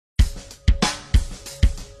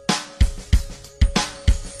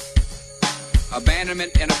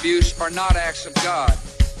abandonment, and abuse are not acts of God,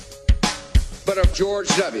 but of George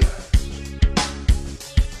W.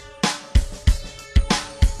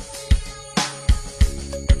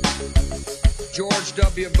 George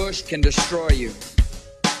W. Bush can destroy you.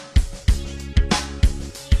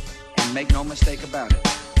 And make no mistake about it.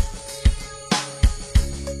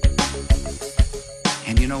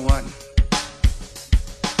 And you know what?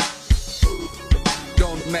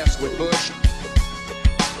 Don't mess with Bush.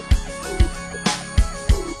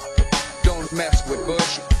 Don't mess with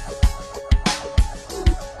Bush.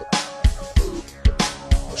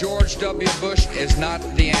 George W. Bush is not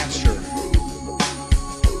the answer.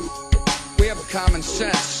 We have common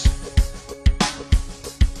sense.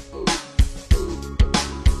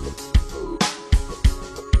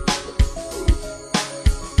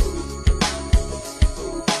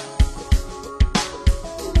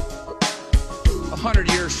 A 100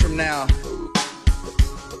 years from now,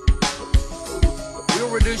 we'll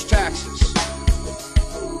reduce taxes.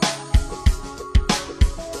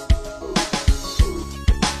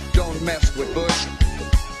 Don't mess with Bush.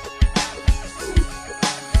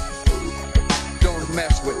 Don't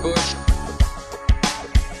mess with Bush.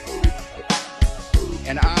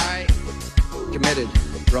 And I committed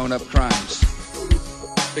grown-up crimes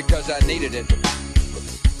because I needed it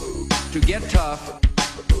to get tough.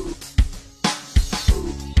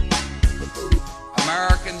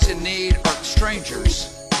 Americans in need are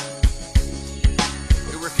strangers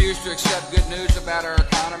who refuse to accept good news about our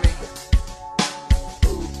economy.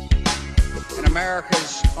 And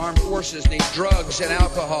America's armed forces need drugs and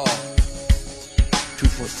alcohol to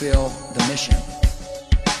fulfill the mission.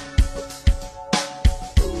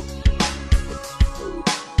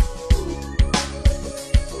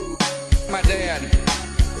 My dad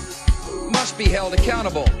must be held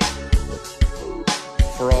accountable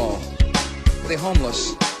for all. The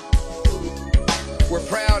homeless, we're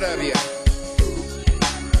proud of you.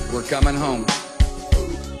 We're coming home.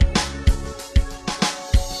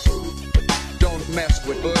 Don't mess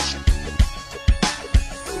with Bush.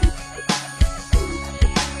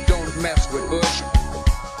 Don't mess with Bush.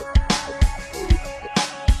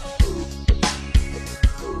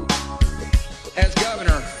 As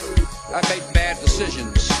governor, I made bad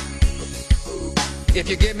decisions. If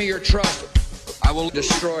you give me your trust, I will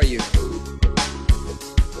destroy you.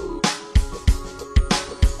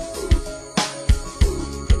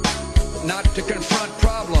 Not to confront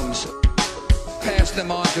problems, pass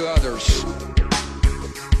them on to others.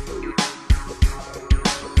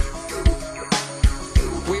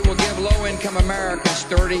 We will give low-income Americans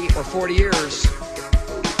 30 or 40 years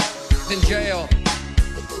in jail.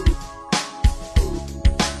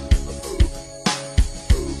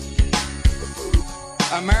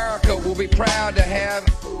 America will be proud to have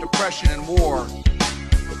depression and war.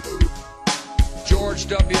 George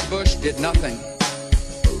W. Bush did nothing.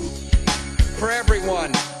 For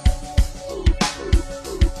everyone.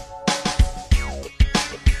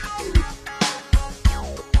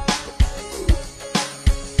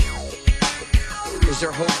 Is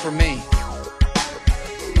there hope for me?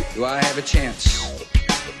 Do I have a chance?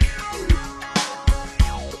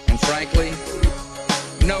 And frankly,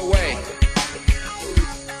 no way.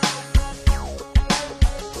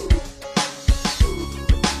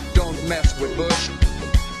 Don't mess with Bush.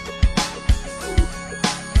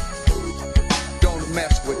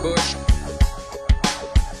 Mess with Bush.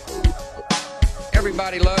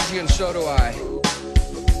 Everybody loves you, and so do I.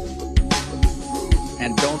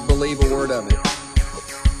 And don't believe a word of it.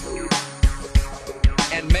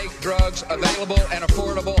 And make drugs available and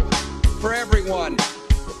affordable for everyone.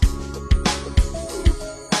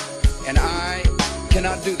 And I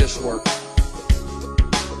cannot do this work.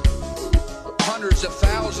 Hundreds of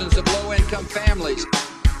thousands of low-income families.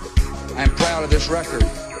 I'm proud of this record.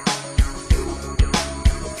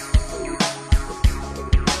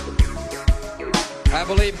 I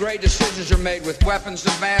believe great decisions are made with weapons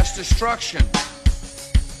of mass destruction.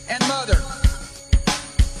 And mother,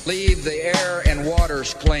 leave the air and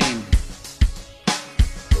waters clean.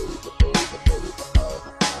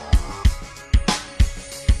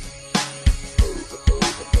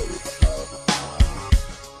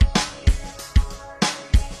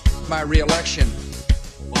 My re-election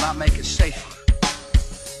will not make it safer.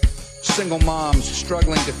 Single moms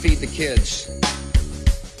struggling to feed the kids.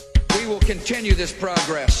 We will continue this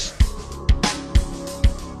progress.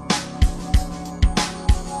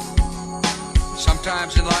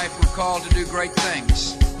 Sometimes in life we're called to do great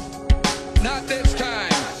things. Not this time.